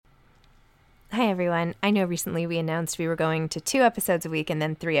Hi, everyone. I know recently we announced we were going to 2 episodes a week and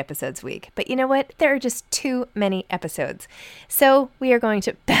then 3 episodes a week. But you know what? There are just too many episodes. So we are going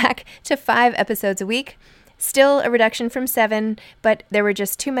back to 5 episodes a week. Still a reduction from 7, but there were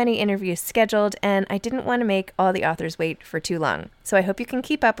just too many interviews scheduled, and I didn't want to make all the authors wait for too long. So I hope you can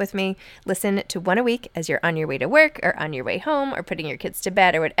keep up with me. Listen to 1 a week as you're on your way to work or on your way home or putting your kids to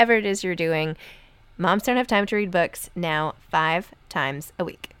bed or whatever it is you're doing. Moms Don't Have Time to Read Books, now 5 times a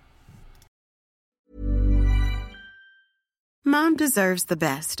week. Mom deserves the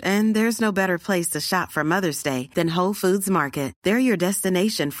best, and there's no better place to shop for Mother's Day than Whole Foods Market. They're your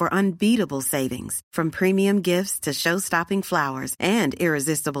destination for unbeatable savings, from premium gifts to show-stopping flowers and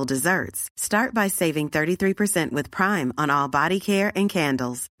irresistible desserts. Start by saving 33% with Prime on all body care and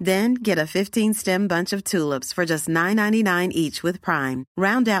candles. Then get a 15-stem bunch of tulips for just $9.99 each with Prime.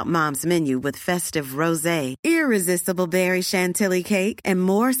 Round out Mom's menu with festive rosé, irresistible berry chantilly cake, and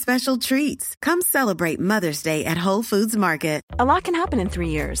more special treats. Come celebrate Mother's Day at Whole Foods Market. A lot can happen in 3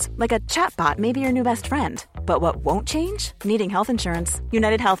 years, like a chatbot may be your new best friend. But what won't change? Needing health insurance.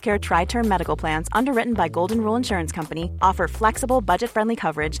 United Healthcare Tri-Term Medical Plans, underwritten by Golden Rule Insurance Company, offer flexible, budget-friendly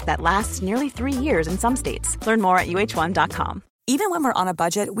coverage that lasts nearly 3 years in some states. Learn more at uh1.com. Even when we're on a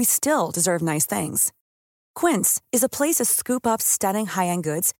budget, we still deserve nice things. Quince is a place to scoop up stunning high-end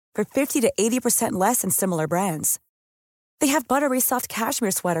goods for 50 to 80% less than similar brands. They have buttery soft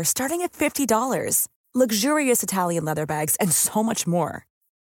cashmere sweaters starting at $50, luxurious Italian leather bags, and so much more.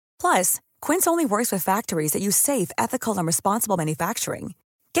 Plus, Quince only works with factories that use safe, ethical, and responsible manufacturing.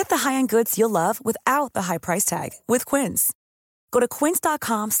 Get the high-end goods you'll love without the high price tag with Quince. Go to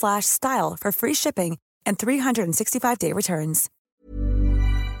quince.com/style for free shipping and 365-day returns.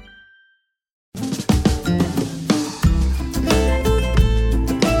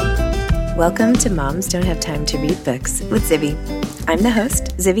 Welcome to Moms Don't Have Time to Read Books with Zibby. I'm the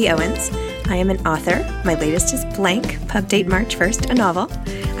host, Zibby Owens. I am an author. My latest is Blank, pub date March 1st, a novel.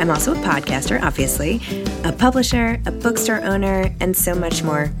 I'm also a podcaster, obviously, a publisher, a bookstore owner, and so much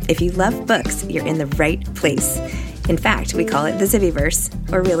more. If you love books, you're in the right place. In fact, we call it the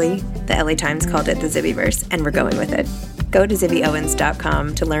Zibbyverse, or really, the LA Times called it the Zibbyverse, and we're going with it. Go to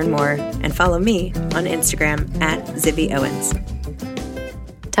zibbyowens.com to learn more and follow me on Instagram at zibbyowens.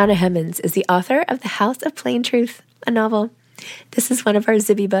 Donna Hemans is the author of The House of Plain Truth, a novel. This is one of our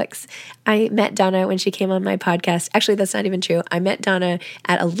Zibby books. I met Donna when she came on my podcast. Actually, that's not even true. I met Donna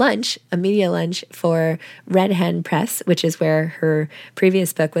at a lunch, a media lunch for Red Hen Press, which is where her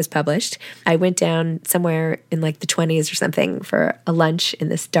previous book was published. I went down somewhere in like the 20s or something for a lunch in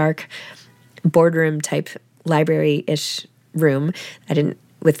this dark boardroom type library-ish room.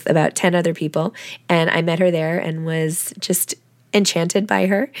 With about 10 other people. And I met her there and was just enchanted by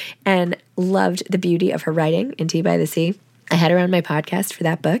her and loved the beauty of her writing in Tea by the Sea. I had her on my podcast for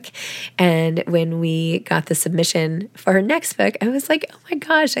that book. And when we got the submission for her next book, I was like, oh my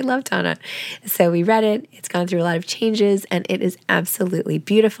gosh, I love Donna. So we read it. It's gone through a lot of changes and it is absolutely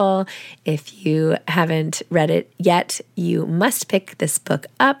beautiful. If you haven't read it yet, you must pick this book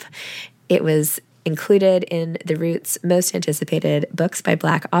up. It was included in the Roots Most Anticipated Books by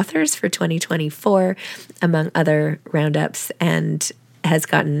Black Authors for 2024, among other roundups, and has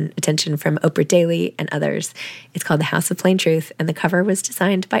gotten attention from Oprah Daily and others. It's called The House of Plain Truth, and the cover was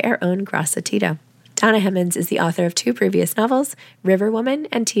designed by our own Grassa Tito. Donna Hemans is the author of 2 previous novels, River Woman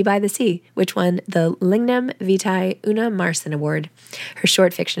and Tea by the Sea, which won the Lignum Vitae Una Marson Award. Her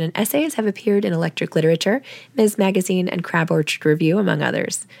short fiction and essays have appeared in Electric Literature, Ms. Magazine, and Crab Orchard Review, among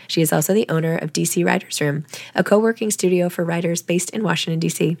others. She is also the owner of DC Writers Room, a co-working studio for writers based in Washington,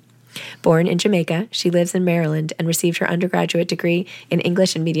 D.C. Born in Jamaica, she lives in Maryland and received her undergraduate degree in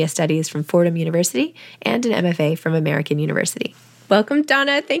English and Media Studies from Fordham University and an MFA from American University. Welcome,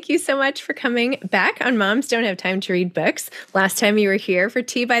 Donna. Thank you so much for coming back on Moms Don't Have Time to Read Books. Last time you were here for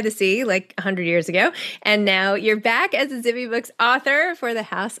Tea by the Sea, like 100 years ago, and now you're back as a Zibby Books author for The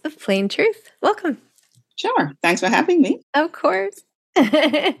House of Plain Truth. Welcome. Sure. Thanks for having me. Of course.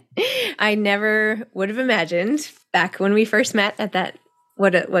 I never would have imagined back when we first met at that,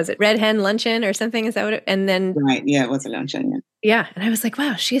 what was it, Red Hen Luncheon or something? Is that what it, and then... Right. Yeah, it was a luncheon. Yeah. And I was like,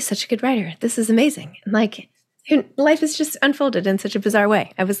 wow, she is such a good writer. This is amazing. And like, life has just unfolded in such a bizarre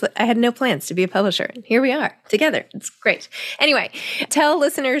way. I had no plans to be a publisher. And here we are together. It's great. Anyway, tell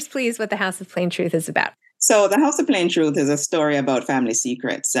listeners, please, what The House of Plain Truth is about. So The House of Plain Truth is a story about family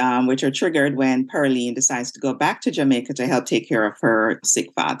secrets, which are triggered when Pearline decides to go back to Jamaica to help take care of her sick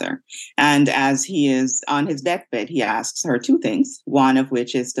father. And as he is on his deathbed, he asks her 2 things, one of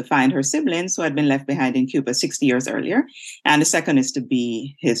which is to find her siblings who had been left behind in Cuba 60 years earlier. And the second is to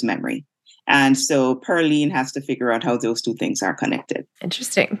be his memory. And so Pearline has to figure out how those two things are connected.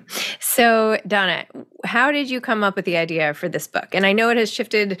 Interesting. So, Donna, how did you come up with the idea for this book? And I know it has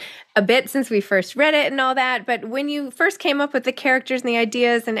shifted a bit since we first read it and all that, but when you first came up with the characters and the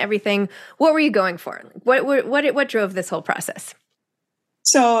ideas and everything, what were you going for? What drove this whole process?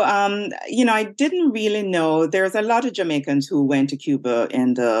 So, I didn't really know. There's a lot of Jamaicans who went to Cuba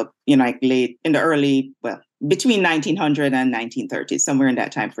in the, between 1900 and 1930, somewhere in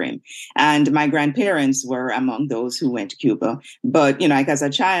that time frame. And my grandparents were among those who went to Cuba. But, as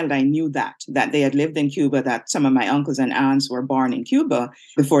a child, I knew that they had lived in Cuba, that some of my uncles and aunts were born in Cuba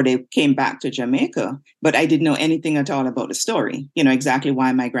before they came back to Jamaica. But I didn't know anything at all about the story, exactly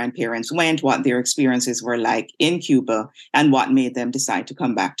why my grandparents went, what their experiences were like in Cuba, and what made them decide to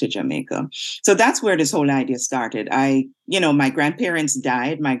come back to Jamaica. So that's where this whole idea started. My grandparents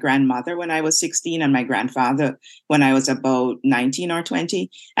died, my grandmother when I was 16 and my grandfather when I was about 19 or 20.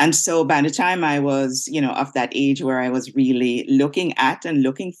 And so by the time I was, of that age where I was really looking at and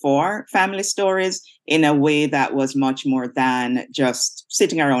looking for family stories in a way that was much more than just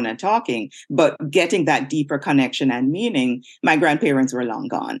sitting around and talking, but getting that deeper connection and meaning, my grandparents were long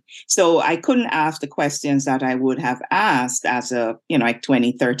gone. So I couldn't ask the questions that I would have asked as a,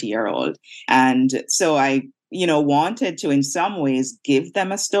 20, 30-year-old. And so I wanted to, in some ways, give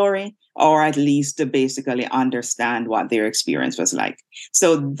them a story, or at least to basically understand what their experience was like.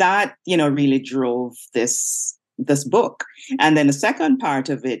 So that, really drove this book. And then the second part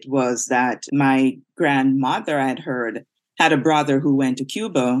of it was that my grandmother, I had heard, had a brother who went to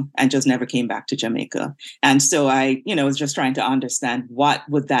Cuba and just never came back to Jamaica. And so I, was just trying to understand what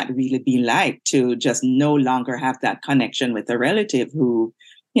would that really be like to just no longer have that connection with a relative who,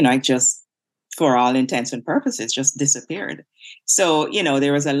 just, for all intents and purposes, just disappeared. So,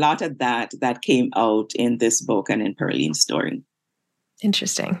 there was a lot of that came out in this book and in Pearline's story.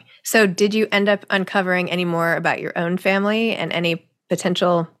 Interesting. So did you end up uncovering any more about your own family and any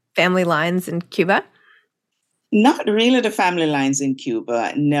potential family lines in Cuba? Not really the family lines in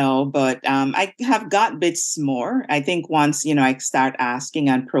Cuba, no, but I have got bits more. I think once, I start asking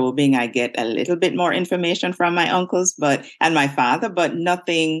and probing, I get a little bit more information from my uncles and my father, but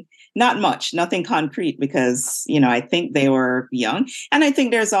not much, nothing concrete because, I think they were young. And I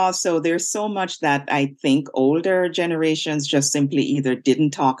think there's so much that I think older generations just simply either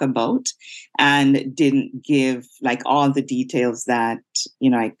didn't talk about and didn't give like all the details that,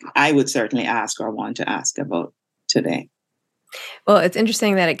 I would certainly ask or want to ask about today. Well, it's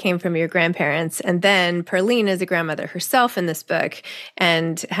interesting that it came from your grandparents. And then Pearline is a grandmother herself in this book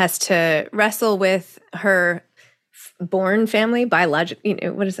and has to wrestle with her born family,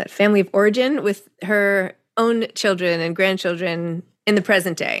 family of origin with her own children and grandchildren in the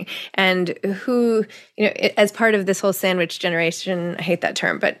present day. And who, as part of this whole sandwich generation, I hate that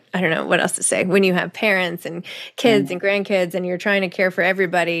term, but I don't know what else to say. When you have parents and kids and grandkids and you're trying to care for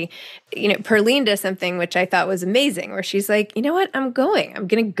everybody, Pearline does something which I thought was amazing, where she's like, you know what, I'm going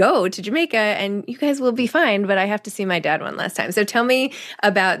to go to Jamaica and you guys will be fine, but I have to see my dad one last time. So tell me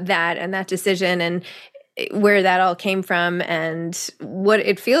about that and that decision and where that all came from and what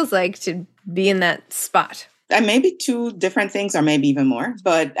it feels like to be in that spot. Maybe two different things or maybe even more.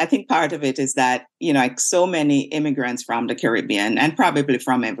 But I think part of it is that, so many immigrants from the Caribbean and probably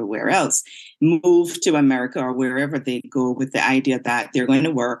from everywhere else move to America or wherever they go with the idea that they're going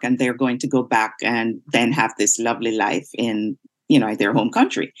to work and they're going to go back and then have this lovely life in their home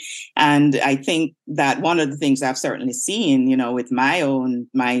country. And I think that one of the things I've certainly seen, with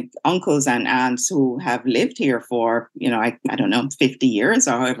my uncles and aunts who have lived here for, I don't know, 50 years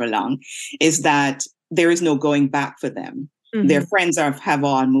or however long, is that there is no going back for them. Mm-hmm. Their friends have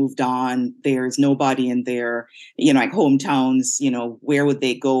all moved on. There's nobody in their, hometowns, where would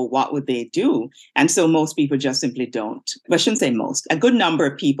they go? What would they do? And so most people just simply don't. I shouldn't say most. A good number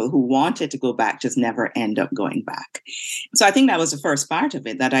of people who wanted to go back just never end up going back. So I think that was the first part of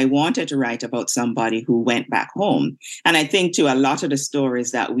it, that I wanted to write about somebody who went back home. And I think to a lot of the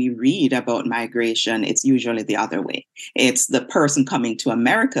stories that we read about migration, it's usually the other way. It's the person coming to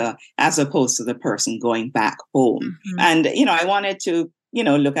America as opposed to the person going back home. Mm-hmm. And, I wanted to,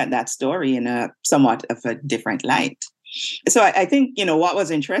 look at that story in a somewhat of a different light. So I think, what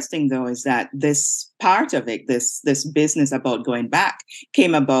was interesting, though, is that this part of it, this business about going back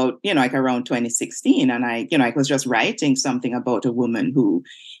came about, around 2016. And I was just writing something about a woman who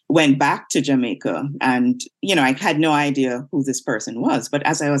went back to Jamaica. And, I had no idea who this person was. But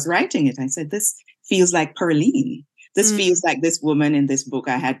as I was writing it, I said, this feels like Pearline. This feels like this woman in this book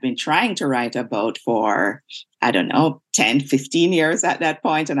I had been trying to write about for, I don't know, 10, 15 years at that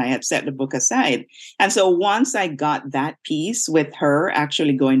point, and I had set the book aside. And so once I got that piece with her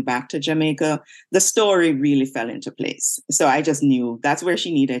actually going back to Jamaica, the story really fell into place. So I just knew that's where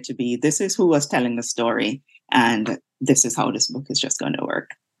she needed to be. This is who was telling the story, and this is how this book is just going to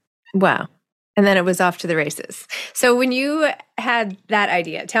work. Wow. And then it was off to the races. So when you had that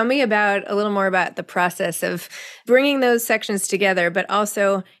idea, tell me a little more about the process of bringing those sections together, but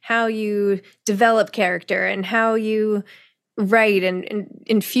also how you develop character and how you write and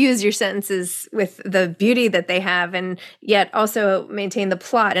infuse your sentences with the beauty that they have, and yet also maintain the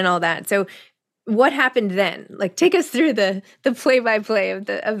plot and all that. So what happened then? Like, take us through the play-by-play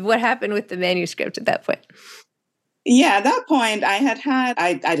of what happened with the manuscript at that point. Yeah, at that point,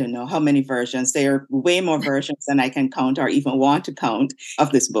 I don't know how many versions. There are way more versions than I can count or even want to count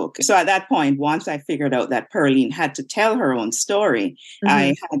of this book. So at that point, once I figured out that Pearline had to tell her own story,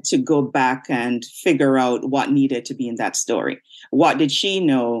 I had to go back and figure out what needed to be in that story. What did she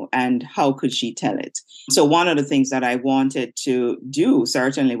know and how could she tell it? So one of the things that I wanted to do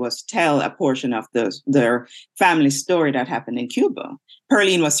certainly was tell a portion of their family story that happened in Cuba.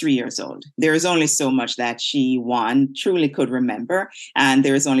 Pearline was 3 years old. There is only so much that she, truly could remember. And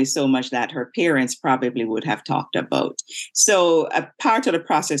there is only so much that her parents probably would have talked about. So a part of the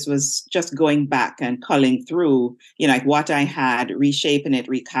process was just going back and culling through, like what I had, reshaping it,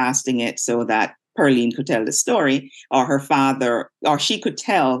 recasting it so that Pearline could tell the story, or her father, or she could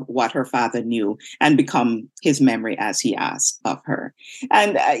tell what her father knew and become his memory as he asked of her.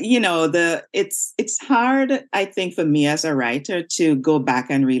 And, it's hard, I think, for me as a writer to go back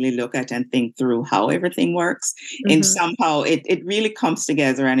and really look at and think through how everything works. And somehow it really comes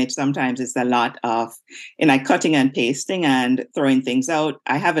together. And sometimes it's a lot of, cutting and pasting and throwing things out.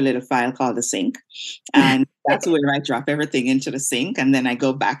 I have a little file called the sink. And that's where I drop everything into the sink, and then I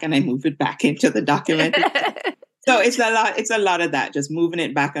go back and I move it back into the document. So it's a lot of that, just moving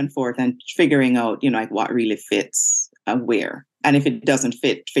it back and forth and figuring out, what really fits where. And if it doesn't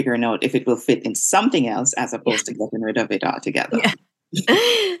fit, figuring out if it will fit in something else as opposed to getting rid of it altogether. Yeah.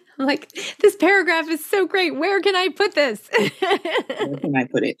 I'm like, this paragraph is so great. Where can I put this? Where can I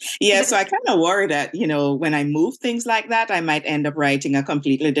put it? Yeah, so I kind of worry that, when I move things like that, I might end up writing a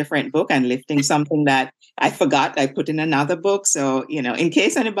completely different book and lifting something that I forgot I put in another book. So, in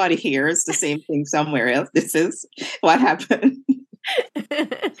case anybody hears the same thing somewhere else, this is what happened.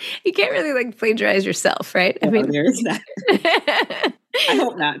 You can't really plagiarize yourself, right? No, I mean, there is that. I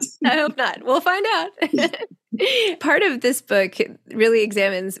hope not. I hope not. We'll find out. Part of this book really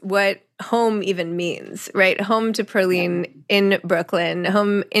examines what home even means, right? Home to Pearline in Brooklyn,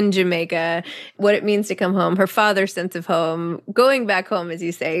 home in Jamaica, what it means to come home, her father's sense of home, going back home, as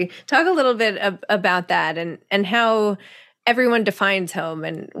you say. Talk a little bit about that and how everyone defines home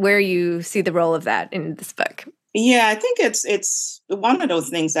and where you see the role of that in this book. Yeah, I think it's one of those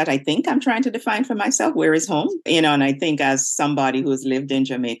things that I think I'm trying to define for myself. Where is home? And I think as somebody who has lived in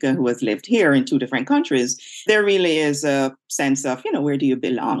Jamaica, who has lived here in two different countries, there really is a sense of, where do you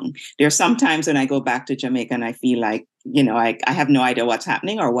belong? There's sometimes when I go back to Jamaica and I feel like, I have no idea what's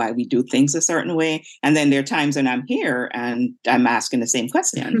happening or why we do things a certain way. And then there are times when I'm here and I'm asking the same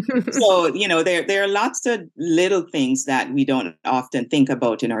question. So, there are lots of little things that we don't often think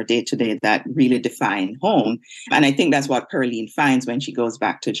about in our day-to-day that really define home. And I think that's what Pearline finds when she goes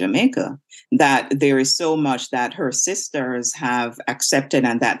back to Jamaica, that there is so much that her sisters have accepted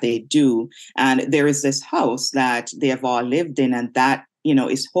and that they do. And there is this house that they have all lived in, and that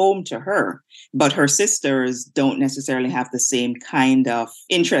is home to her. But her sisters don't necessarily have the same kind of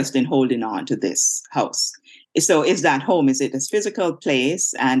interest in holding on to this house. So is that home? Is it this physical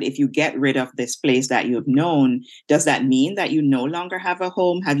place? And if you get rid of this place that you've known, does that mean that you no longer have a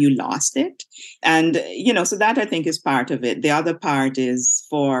home? Have you lost it? And, so that I think is part of it. The other part is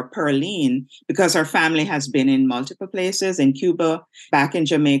for Pearline, because her family has been in multiple places, in Cuba, back in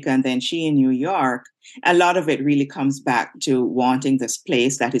Jamaica, and then she in New York. A lot of it really comes back to wanting this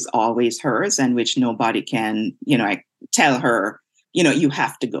place that is always hers and which nobody can, tell her, you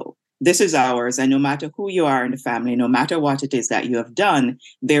have to go. This is ours. And no matter who you are in the family, no matter what it is that you have done,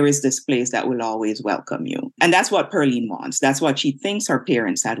 there is this place that will always welcome you. And that's what Pearline wants. That's what she thinks her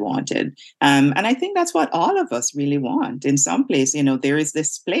parents had wanted. And I think that's what all of us really want. In some place, there is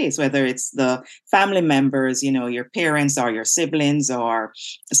this place, whether it's the family members, your parents or your siblings or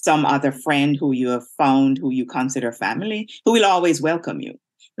some other friend who you have found, who you consider family, who will always welcome you.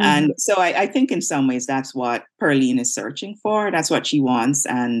 And so I think in some ways that's what Pearline is searching for. That's what she wants.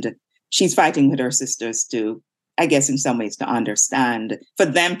 And she's fighting with her sisters to, I guess, in some ways to understand, for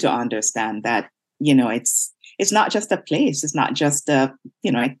them to understand that, it's it's not just a place. It's not just a,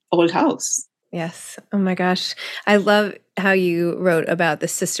 old house. Yes. Oh my gosh. I love how you wrote about the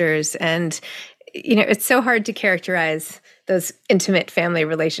sisters, and, it's so hard to characterize those intimate family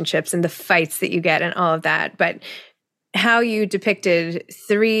relationships and the fights that you get and all of that. But how you depicted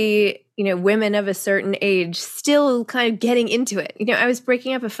three, women of a certain age still kind of getting into it. I was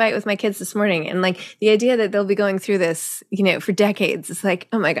breaking up a fight with my kids this morning, and like the idea that they'll be going through this, for decades, it's like,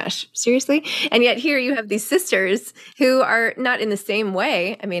 oh my gosh, seriously? And yet here you have these sisters who are not in the same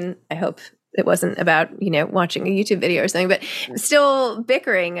way. I mean, I hope it wasn't about, watching a YouTube video or something, but still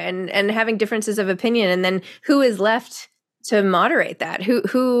bickering and having differences of opinion. And then who is left to moderate that?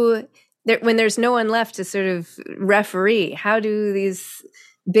 When there's no one left to sort of referee, how do these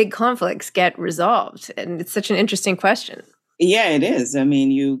big conflicts get resolved? And it's such an interesting question. Yeah, it is. I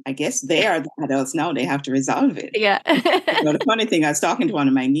mean, I guess they are the adults now. They have to resolve it. Yeah. The funny thing, I was talking to one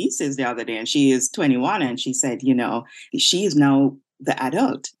of my nieces the other day, and she is 21, and she said, she is now the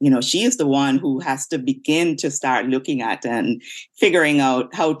adult. She is the one who has to begin to start looking at and figuring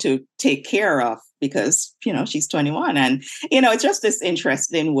out how to take care of, because, she's 21. And, it's just this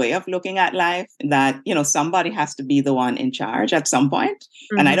interesting way of looking at life that, somebody has to be the one in charge at some point.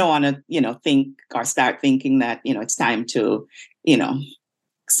 Mm-hmm. And I don't want to, think or start thinking that, it's time to,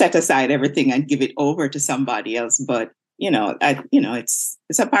 set aside everything and give it over to somebody else. But, it's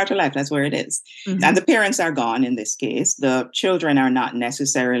a part of life. That's where it is. Mm-hmm. And the parents are gone in this case. The children are not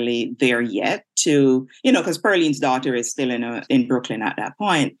necessarily there yet to, because Pearline's daughter is still in Brooklyn at that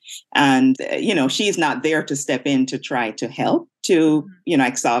point. And, she's not there to step in to try to help to,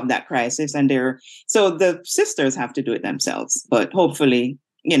 solve that crisis. And so the sisters have to do it themselves. But hopefully,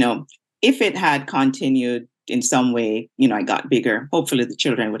 if it had continued in some way, I got bigger, hopefully the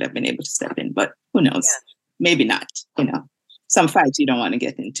children would have been able to step in. But who knows? Yeah. Maybe not, some fights you don't want to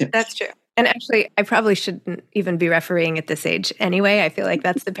get into. That's true. And actually, I probably shouldn't even be refereeing at this age anyway. I feel like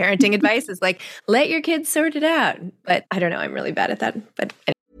that's the parenting advice, is like, let your kids sort it out. But I don't know. I'm really bad at that. But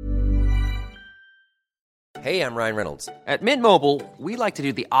anyway. Hey, I'm Ryan Reynolds. At Mint Mobile, we like to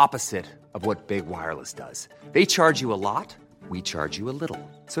do the opposite of what Big Wireless does. They charge you a lot. We charge you a little.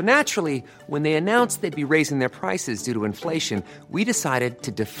 So naturally, when they announced they'd be raising their prices due to inflation, we decided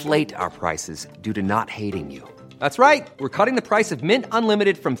to deflate our prices due to not hating you. That's right. We're cutting the price of Mint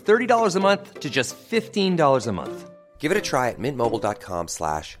Unlimited from $30 a month to just $15 a month. Give it a try at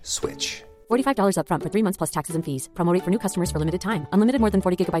mintmobile.com/switch. $45 up front for 3 months plus taxes and fees. Promo rate for new customers for limited time. Unlimited more than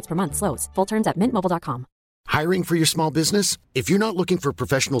 40 gigabytes per month. Slows full terms at mintmobile.com. Hiring for your small business? If you're not looking for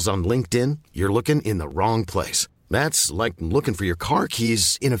professionals on LinkedIn, you're looking in the wrong place. That's like looking for your car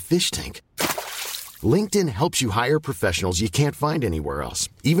keys in a fish tank. LinkedIn helps you hire professionals you can't find anywhere else,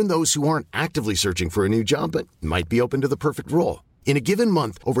 even those who aren't actively searching for a new job but might be open to the perfect role. In a given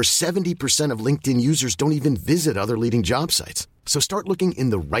month, over 70% of LinkedIn users don't even visit other leading job sites. So start looking in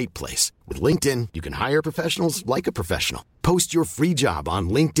the right place. With LinkedIn, you can hire professionals like a professional. Post your free job on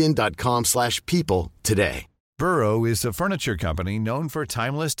linkedin.com/people today. Burrow is a furniture company known for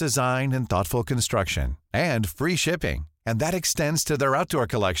timeless design and thoughtful construction, and free shipping, and that extends to their outdoor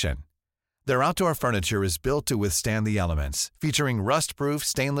collection. Their outdoor furniture is built to withstand the elements, featuring rust-proof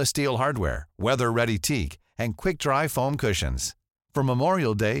stainless steel hardware, weather-ready teak, and quick-dry foam cushions. For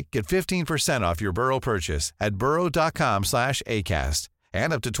Memorial Day, get 15% off your Burrow purchase at burrow.com/acast,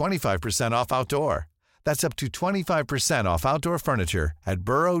 and up to 25% off outdoor. That's up to 25% off outdoor furniture at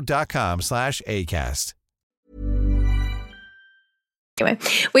burrow.com/acast. Anyway,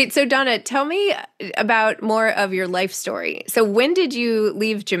 wait, so Donna, tell me about more of your life story. So when did you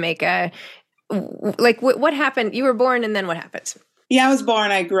leave Jamaica? Like, what happened? You were born, and then what happened? Yeah, I was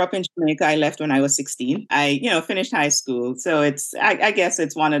born. I grew up in Jamaica. I left when I was 16. I, finished high school. So I guess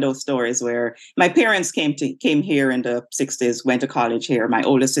it's one of those stories where my parents came here in the 60s, went to college here. My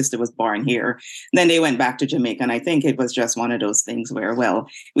older sister was born here. Then they went back to Jamaica. And I think it was just one of those things where, well,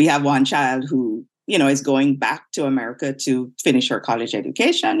 we have one child who, is going back to America to finish her college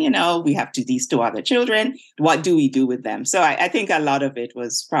education. We have these two other children. What do we do with them? So I think a lot of it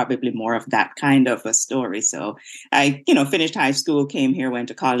was probably more of that kind of a story. So I, finished high school, came here, went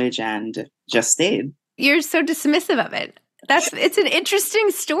to college, and just stayed. You're so dismissive of it. It's an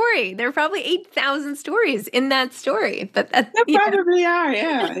interesting story. There are probably 8,000 stories in that story. But there probably are,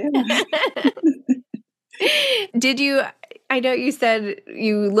 yeah. I know you said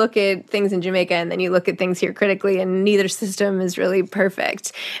you look at things in Jamaica and then you look at things here critically, and neither system is really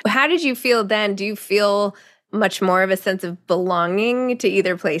perfect. How did you feel then? Do you feel much more of a sense of belonging to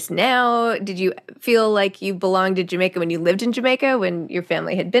either place now? Did you feel like you belonged to Jamaica when you lived in Jamaica, when your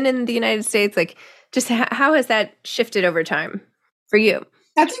family had been in the United States? Like, just how has that shifted over time for you?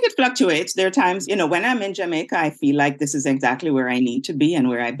 I think it fluctuates. There are times, when I'm in Jamaica, I feel like this is exactly where I need to be and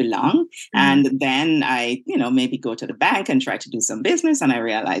where I belong. Mm-hmm. And then I, maybe go to the bank and try to do some business. And I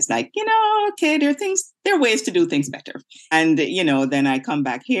realize okay, there are ways to do things better. And, then I come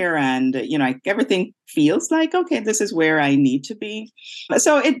back here and, everything feels like, okay, this is where I need to be.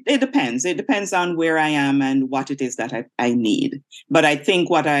 So it depends. It depends on where I am and what it is that I need. But I think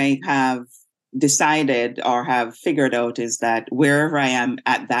what I have decided or have figured out is that wherever I am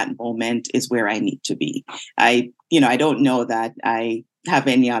at that moment is where I need to be. I don't know that I have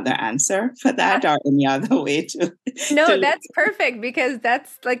any other answer for that or any other way to. No, that's perfect because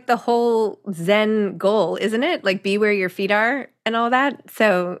that's like the whole Zen goal, isn't it? Like be where your feet are and all that.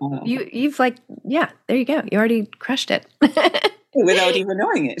 So you've there you go. You already crushed it. Without even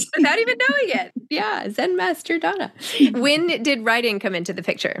knowing it. Without even knowing it. Yeah. Zen Master Donna. When did writing come into the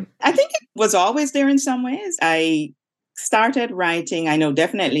picture? I think it was always there in some ways. I started writing. I know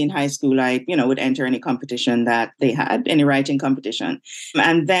definitely in high school, I, would enter any competition that they had, any writing competition.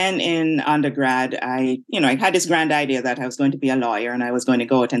 And then in undergrad, I had this grand idea that I was going to be a lawyer and I was going to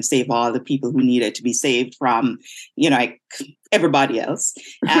go out and save all the people who needed to be saved from, everybody else.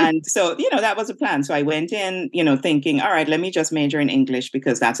 And so, that was a plan. So I went in, thinking, all right, let me just major in English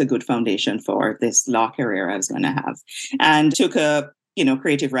because that's a good foundation for this law career I was going to have. And took a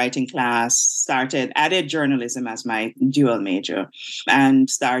creative writing class, added journalism as my dual major and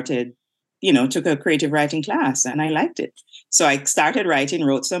started, took a creative writing class and I liked it. So I started writing,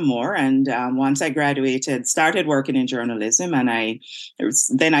 wrote some more. And once I graduated, started working in journalism. And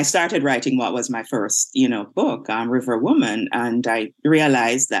then I started writing what was my first, book, River Woman. And I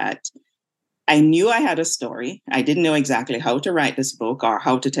realized that I knew I had a story. I didn't know exactly how to write this book or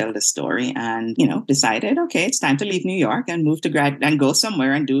how to tell the story, and decided, okay, it's time to leave New York and move to go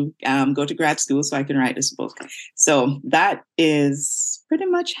somewhere and go to grad school so I can write this book. So that is pretty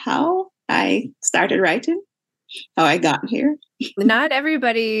much how I started writing, how I got here. Not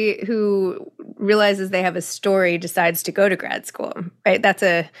everybody who realizes they have a story decides to go to grad school, right? That's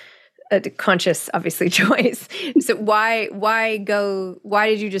a conscious, obviously, choice. So why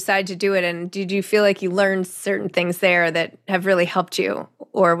did you decide to do it? And did you feel like you learned certain things there that have really helped you?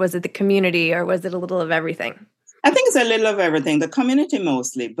 Or was it the community or was it a little of everything? I think it's a little of everything, the community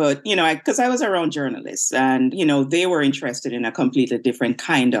mostly, but, because I was around journalists and, they were interested in a completely different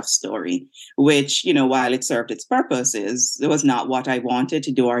kind of story, which, while it served its purposes, it was not what I wanted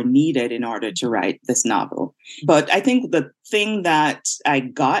to do or needed in order to write this novel. But I think the thing that I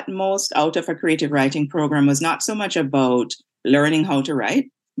got most out of a creative writing program was not so much about learning how to write,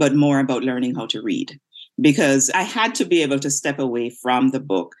 but more about learning how to read, because I had to be able to step away from the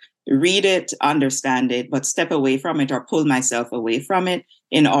book, read it, understand it, but step away from it or pull myself away from it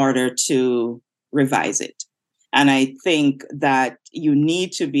in order to revise it. And I think that you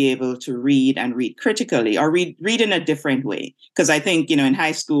need to be able to read and read critically or read in a different way. Because I think, in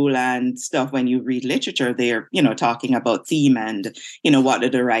high school and stuff, when you read literature, they're, talking about theme and, what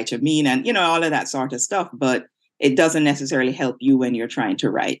did the writer mean and, all of that sort of stuff. But it doesn't necessarily help you when you're trying to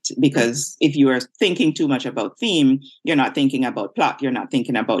write, because if you are thinking too much about theme, you're not thinking about plot, you're not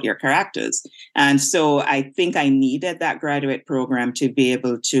thinking about your characters. And so I think I needed that graduate program to be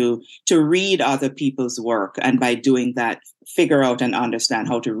able to read other people's work. And by doing that, figure out and understand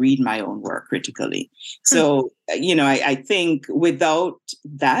how to read my own work critically. So, I think without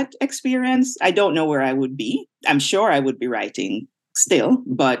that experience, I don't know where I would be. I'm sure I would be writing still,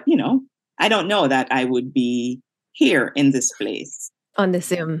 but, I don't know that I would be here in this place. On the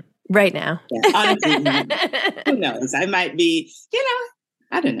Zoom right now. Yeah, on Zoom. Who knows? I might be,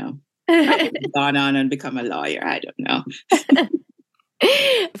 I don't know. I've gone on and become a lawyer. I don't know.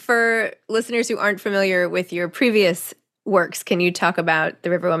 For listeners who aren't familiar with your previous works, can you talk about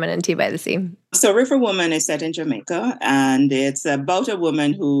The River Woman and Tea by the Sea? So River Woman is set in Jamaica, and it's about a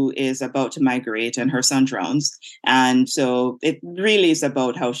woman who is about to migrate and her son drowns. And so it really is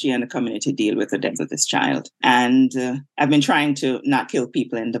about how she and the community deal with the death of this child. And I've been trying to not kill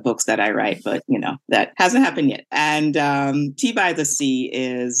people in the books that I write, but, that hasn't happened yet. And Tea by the Sea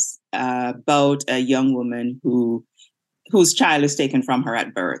is about a young woman whose child is taken from her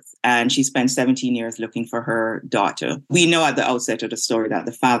at birth. And she spent 17 years looking for her daughter. We know at the outset of the story that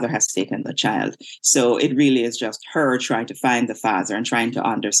the father has taken the child. So it really is just her trying to find the father and trying to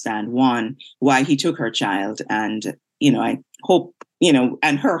understand, one, why he took her child. And, I hope,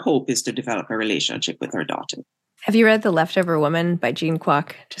 and her hope is to develop a relationship with her daughter. Have you read The Leftover Woman by Jean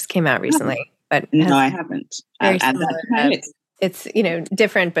Kwok? Just came out recently. But no, I haven't. It's,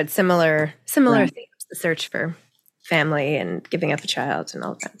 different, but similar themes, the search for family and giving up a child and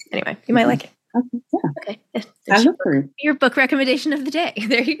all that. Anyway, you might like it. Okay. I look for it. Your book recommendation of the day.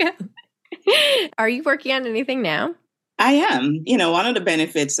 There you go. Are you working on anything now? I am. One of the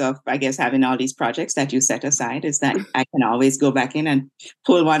benefits of, I guess, having all these projects that you set aside is that I can always go back in and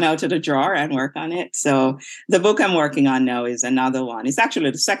pull one out of the drawer and work on it. So the book I'm working on now is another one. It's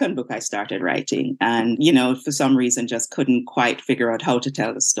actually the second book I started writing. And, for some reason, just couldn't quite figure out how to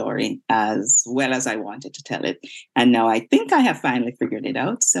tell the story as well as I wanted to tell it. And now I think I have finally figured it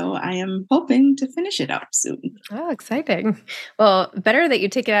out. So I am hoping to finish it up soon. Oh, exciting. Well, better that you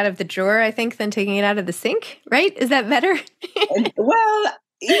take it out of the drawer, I think, than taking it out of the sink, right? Is that better? Well,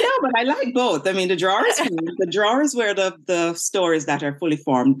 but I like both. I mean, the drawer is where the stories that are fully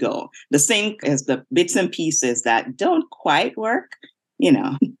formed go. The sink is the bits and pieces that don't quite work,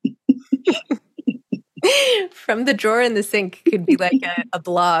 From the drawer in the sink could be like a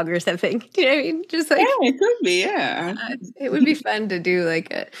blog or something. Do you know what I mean? Just like, yeah, it could be, yeah. It would be fun to do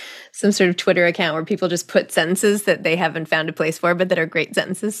like some sort of Twitter account where people just put sentences that they haven't found a place for, but that are great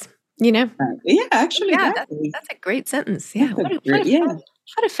sentences. Yeah, actually. Yeah, that's a great sentence. Yeah. What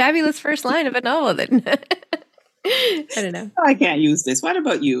a fabulous first line of a novel. I don't know. I can't use this. What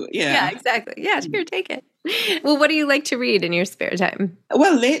about you? Yeah, exactly. Yeah, sure, take it. Well, what do you like to read in your spare time?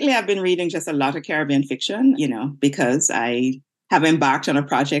 Well, lately I've been reading just a lot of Caribbean fiction, because I have embarked on a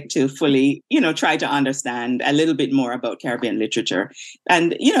project to fully, try to understand a little bit more about Caribbean literature.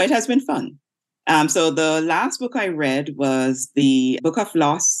 And, it has been fun. So the last book I read was the Book of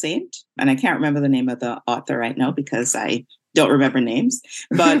Lost Saint, and I can't remember the name of the author right now because I don't remember names,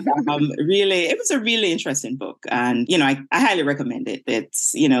 but really, it was a really interesting book. And, I highly recommend it.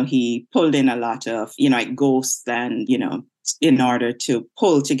 It's, he pulled in a lot of, like ghosts and, in order to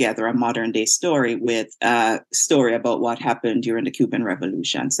pull together a modern day story with a story about what happened during the Cuban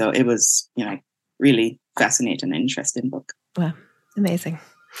Revolution. So it was, really fascinating and interesting book. Wow, amazing.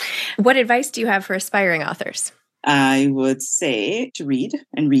 What advice do you have for aspiring authors? I would say to read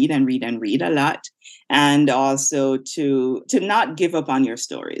and read and read and read a lot, and also to not give up on your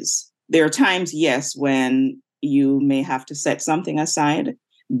stories. There are times, yes, when you may have to set something aside,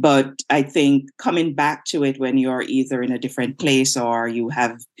 but I think coming back to it when you're either in a different place or you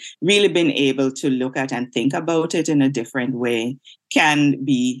have really been able to look at and think about it in a different way can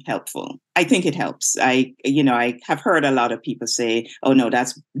be helpful. I think it helps. I have heard a lot of people say, oh no,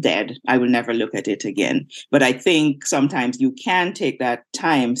 that's dead. I will never look at it again. But I think sometimes you can take that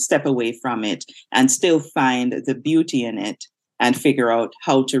time, step away from it, and still find the beauty in it and figure out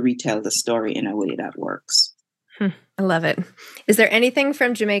how to retell the story in a way that works. I love it. Is there anything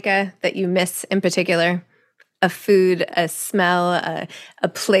from Jamaica that you miss in particular? A food, a smell, a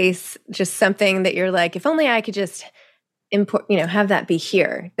place, just something that you're like, if only I could just import, have that be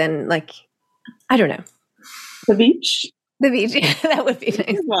here, then like, I don't know. The beach. The beach, yeah, that would be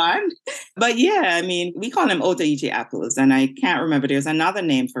nice. One. But yeah, I mean, we call them Otaheite apples, and I can't remember, there's another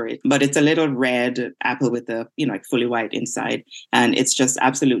name for it, but it's a little red apple with a, like fully white inside, and it's just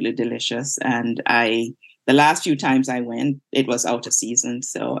absolutely delicious. And the last few times I went, it was out of season,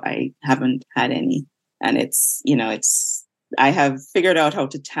 so I haven't had any. And I have figured out how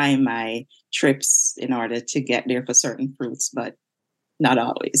to time my trips in order to get there for certain fruits, but not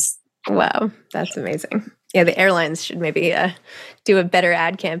always. Wow, that's amazing. Yeah, the airlines should maybe do a better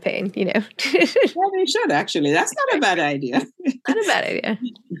ad campaign, Well, they should, actually. That's not a bad idea. Not a bad idea.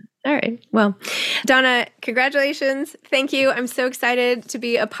 All right. Well, Donna, congratulations. Thank you. I'm so excited to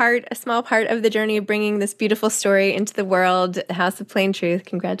be a small part of the journey of bringing this beautiful story into the world, The House of Plain Truth.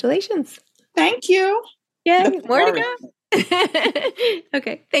 Congratulations. Thank you. Yeah, more to go.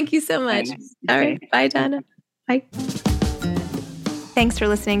 Okay. Thank you so much. Thanks. All right. Bye, Donna. Bye. Thanks for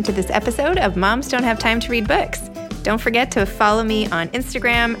listening to this episode of Moms Don't Have Time to Read Books. Don't forget to follow me on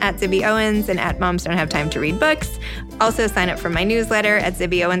Instagram at Zibby Owens and at Moms Don't Have Time to Read Books. Also sign up for my newsletter at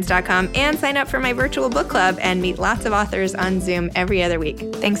zibbyowens.com and sign up for my virtual book club and meet lots of authors on Zoom every other week.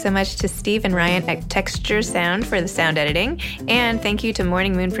 Thanks so much to Steve and Ryan at Texture Sound for the sound editing. And thank you to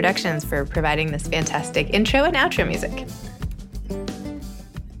Morning Moon Productions for providing this fantastic intro and outro music.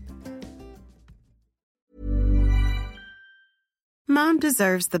 Mom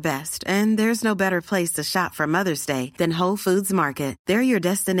deserves the best, and there's no better place to shop for Mother's Day than Whole Foods Market. They're your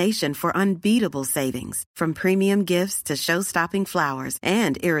destination for unbeatable savings, from premium gifts to show-stopping flowers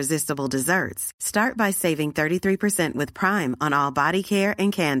and irresistible desserts. Start by saving 33% with Prime on all body care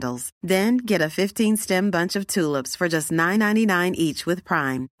and candles. Then get a 15-stem bunch of tulips for just $9.99 each with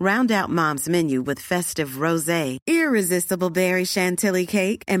Prime. Round out Mom's menu with festive rosé, irresistible berry chantilly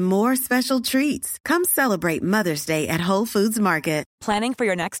cake, and more special treats. Come celebrate Mother's Day at Whole Foods Market. Planning for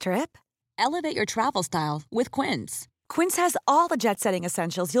your next trip? Elevate your travel style with Quince. Quince has all the jet-setting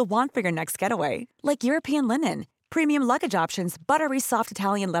essentials you'll want for your next getaway, like European linen, premium luggage options, buttery soft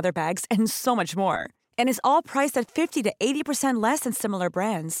Italian leather bags, and so much more. And is all priced at 50 to 80% less than similar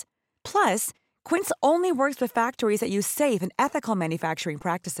brands. Plus, Quince only works with factories that use safe and ethical manufacturing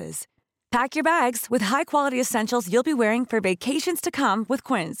practices. Pack your bags with high-quality essentials you'll be wearing for vacations to come with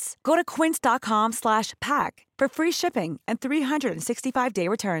Quince. Go to quince.com/pack for free shipping and 365-day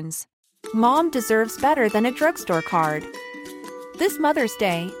returns. Mom deserves better than a drugstore card. This Mother's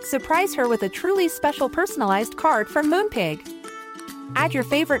Day, surprise her with a truly special personalized card from Moonpig. Add your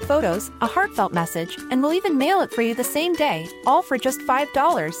favorite photos, a heartfelt message, and we'll even mail it for you the same day, all for just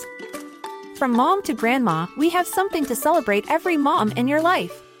 $5. From mom to grandma, we have something to celebrate every mom in your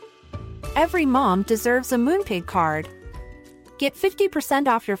life. Every mom deserves a Moonpig card. Get 50%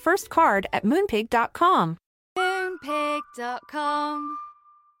 off your first card at moonpig.com. Moonpig.com.